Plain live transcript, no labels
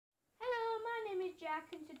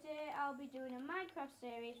Jack, and today I'll be doing a Minecraft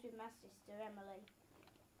series with my sister Emily.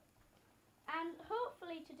 And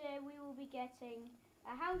hopefully today we will be getting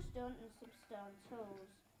a house done and some stone tools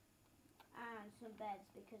and some beds,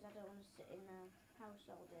 because I don't want to sit in a house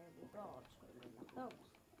all day and be bored twiddling my thumbs.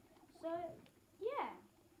 So yeah,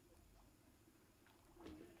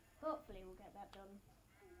 hopefully we'll get that done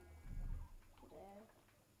today.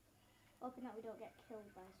 Hoping that we don't get killed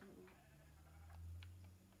by something.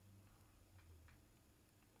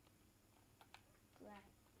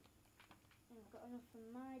 Right. I've got enough for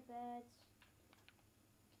my beds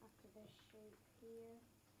after this shape here.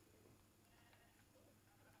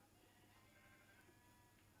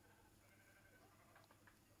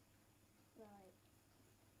 Right.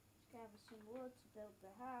 Let's gather some wood to build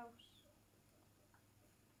the house.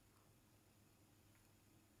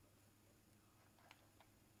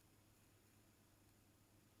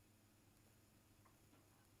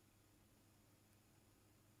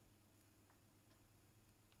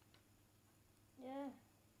 Yeah.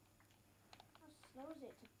 How slow is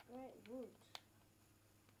it to break wood?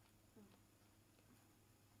 Oh.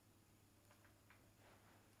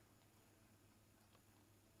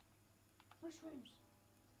 Mushrooms!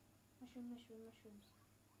 Mushrooms.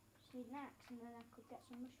 Just need an axe and then I could get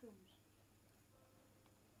some mushrooms.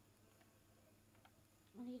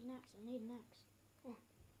 I need an axe. Come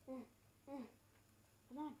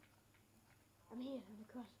on. I'm here, I'm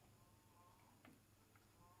across.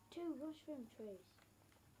 2 mushroom trees.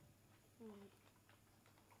 Right.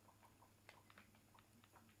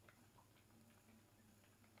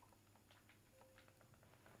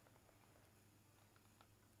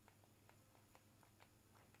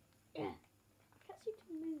 Yeah. I can't seem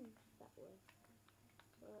to move that way.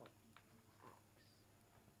 So, axe.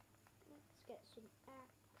 Let's get some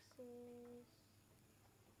axes.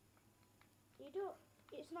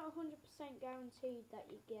 It's not 100% guaranteed that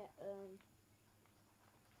you get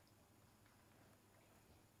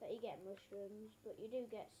mushrooms, but you do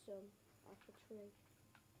get some off a tree,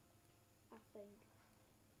 I think.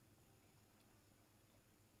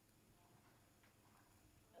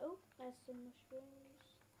 Oh, there's some mushrooms.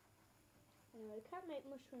 Anyway, we can't make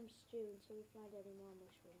mushroom stew until we find any more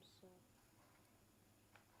mushrooms, so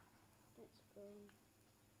let's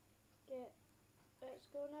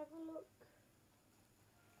go and have a look.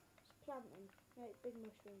 Let's plant them, make big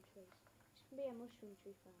mushroom trees. This can be a mushroom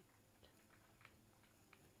tree farm.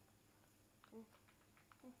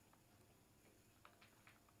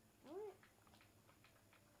 Alright.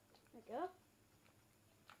 There we go.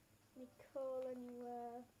 Any coal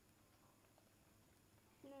anywhere?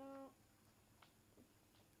 No.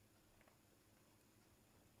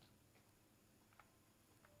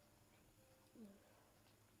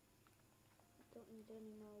 Don't need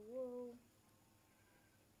any more wool.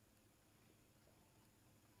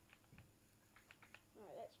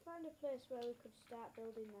 Right, let's find a place where we could start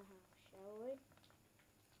building the house, shall we?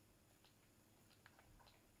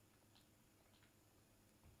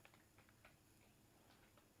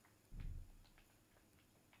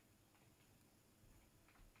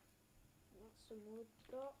 That's some wood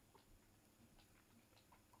got.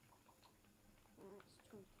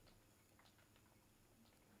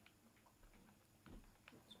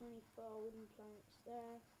 That's 24 wooden planks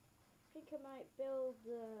there. I think I might build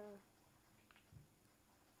the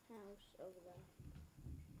house over there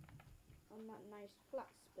on that nice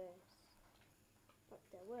flat space. In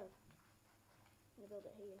fact, I will. I'm going to build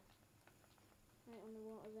it here, right on the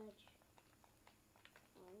water's edge.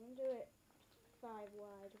 I'm going to do it 5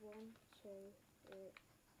 wide. 1, 2, 3,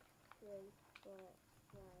 4,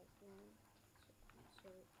 5. 1, 2,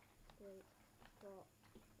 3, 4,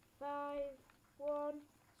 5. 1,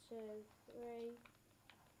 2, 3,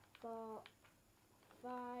 4,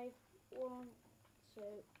 5. 1,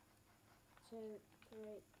 2, 2,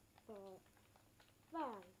 3, 4, 5.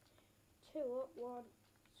 2 up. 1,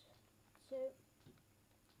 2.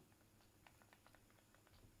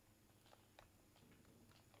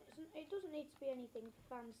 It doesn't need to be anything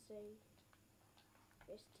fancy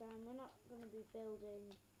this time. We're not going to be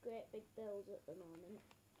building great big builds at the moment.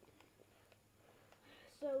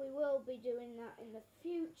 So we will be doing that in the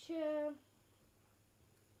future.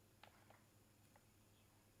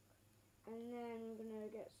 And then we're going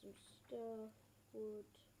to get some stuff, wood,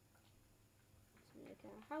 to make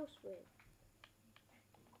our house with.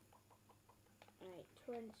 Right,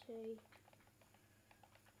 20.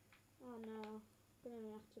 Oh no, I'm going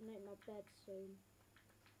to have to make my bed soon.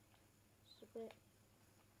 It's a bit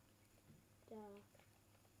dark.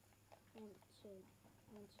 1, 2,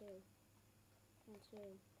 1, 2, 1, 2,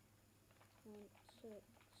 1, 2,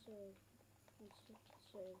 2, 1, 2,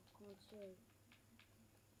 2, 1, 2.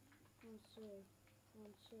 1, 2, 1,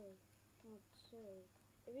 2, 1, 2.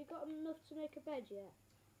 Have you got enough to make a bed yet?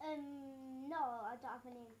 No, I don't have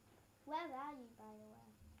any. Where are you, by the way?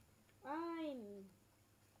 I'm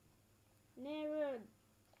near a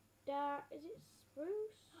dark. Is it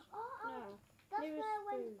spruce? No. That's near a where I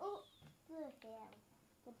went spruce. up the hill,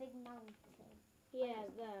 the big mountain. Yeah,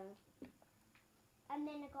 there. And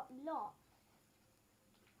then I got lost.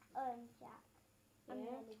 Jack. I'm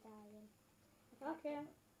Yeah. nearly dying. I can't Okay. get up.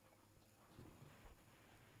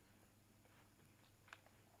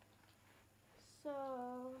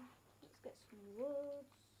 So let's get some woods.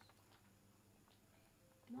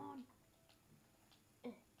 Come on.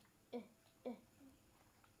 There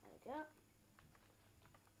we go.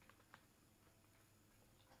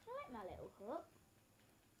 I like my little hut.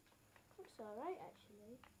 Looks alright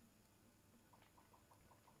actually.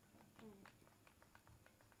 Right.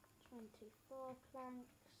 24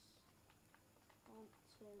 planks. 1,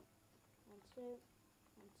 2, 1, 2,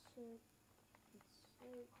 1, 2, 1,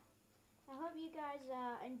 2. I hope you guys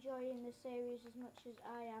are enjoying the series as much as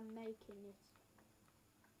I am making it.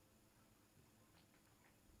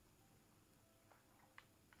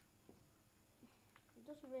 It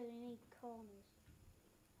doesn't really need corners.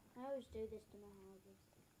 I always do this to my houses.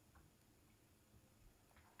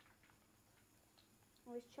 I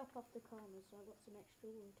always chop off the corners so I've got some extra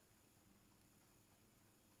wood.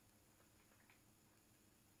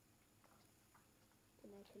 To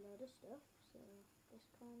make a load of stuff, so this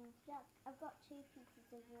corner. Jack, I've got 2 pieces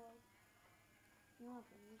of wool. You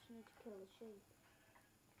haven't, you just need to kill the sheep.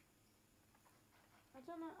 I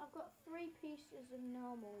don't know, I've got 3 pieces of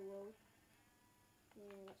normal wool.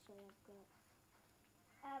 Yeah, that's all I've got.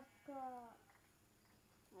 I've got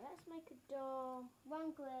Now let's make a door.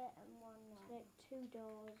 1 grey and 1 Let's red. make 2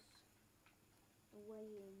 doors. Away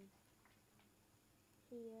in.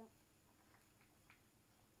 Here.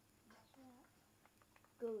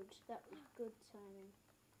 Good, that was good timing.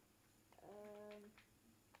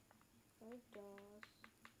 5 doors.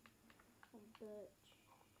 And birch.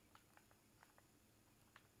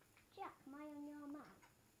 Jack, am I on your map?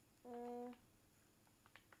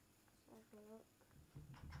 Let's have a look.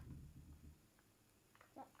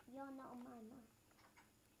 Jack, you're not on my map.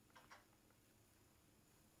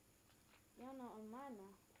 You're not on my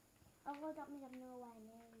map. Oh, that means I'm nowhere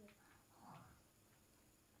near you.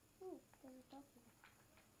 Ooh, there's a dog here.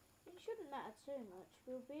 It shouldn't matter too much.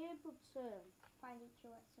 We'll be able to Find each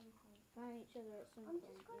other at some point. find each other at some I'm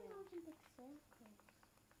point. just going yeah. around in big circles.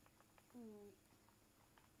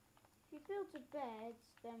 If you build a bed,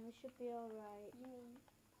 then we should be alright. You mean,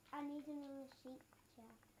 I need another sheep,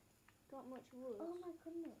 Jack. Got much wood? Oh my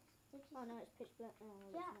goodness. Did you Oh see- no, it's pitch black. Oh,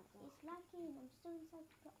 well, Jack, it's not it's lagging. I'm still inside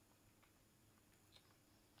the block. that.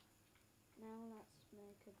 Now let's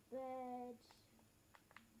make a bed.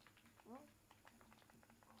 Oh.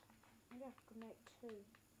 Maybe I could make 2.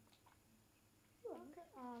 Okay.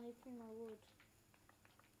 Oh, I need 3 more wood.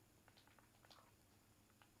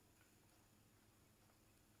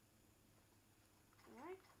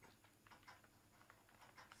 Alright.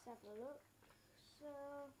 Let's have a look. So,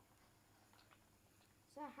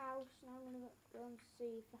 it's a house. Now I'm going to go and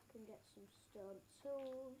see if I can get some stone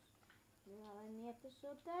tools. And I'll end the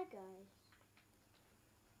episode there, guys.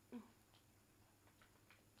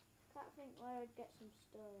 Can't think where I'd get some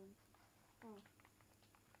stone. Oh.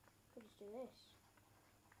 Could just do this.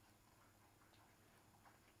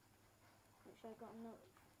 Make sure I've got enough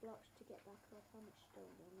blocks to get back up. How much stone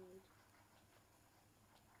do I need?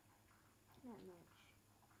 Not much.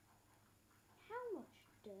 How much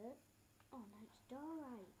dirt? Oh no, it's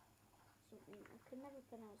diorite. Something I can never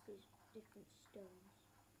pronounce these different stones.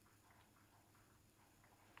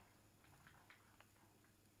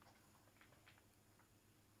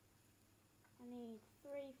 I need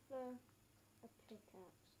 3 for a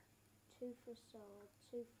pickaxe, 2 for a sword,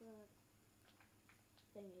 2 for a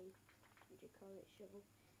thingy. What do you call it? Shovel.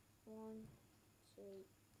 1, 2,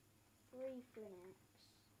 3 for an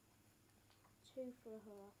axe, 2 for a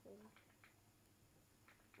hoe, I think.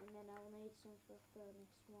 And then I'll need some for a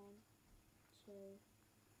furnace. 1, 2,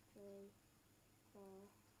 3, 4,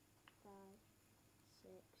 5,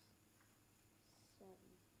 6, 7,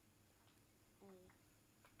 8,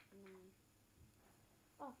 9.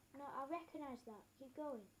 Oh, no, I recognise that. Keep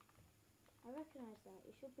going. I recognise that.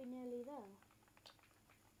 It should be nearly there.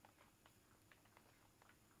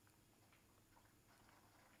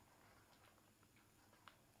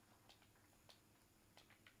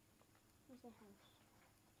 Where's the house?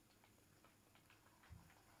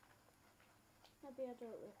 Maybe I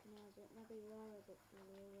don't recognise it. Maybe you are a bit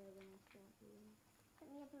further away than I thought you were. Let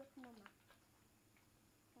me have a look at my map.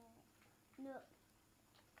 No.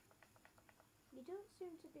 You don't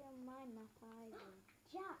seem to be on my map either.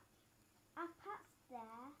 Jack, I passed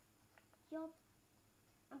there.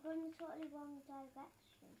 I'm going the totally wrong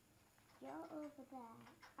direction. You're over there.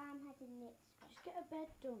 I'm heading this way. Just get a bed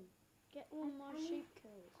done. Get one more sheep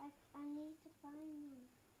killed. I need to find them.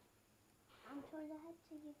 I'm trying to head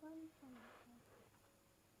to your bonfire.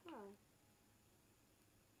 Oh.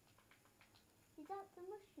 Is that the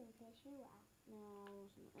mushroom place you are? No, I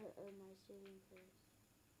wasn't at my ceiling place.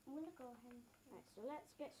 I'm gonna go ahead. Right, so let's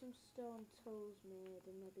get some stone tools made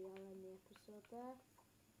and maybe I'll end the episode there.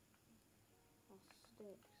 Or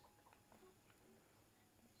sticks.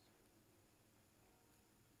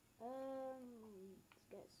 Let's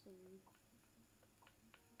get some.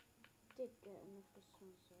 Did get enough for some,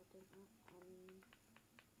 so I didn't have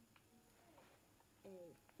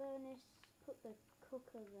a furnace. Put the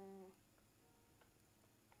cooker there.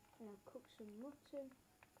 And I'll cook some mutton.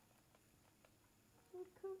 We'll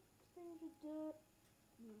cook things with dirt.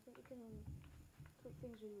 No, I think we can cook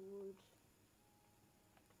things with wood.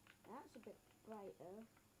 That's a bit brighter.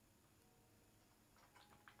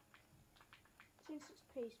 Since it's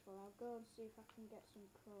peaceful, I'll go and see if I can get some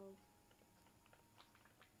coal.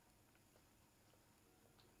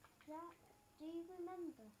 Jack, do you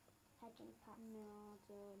remember heading past? No, I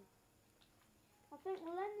don't. I think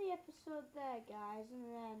we'll end the episode there, guys, and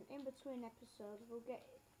then in between episodes we'll get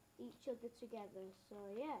each other together. So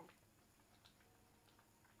yeah,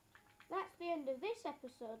 that's the end of this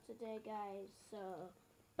episode today, guys. So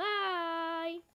bye.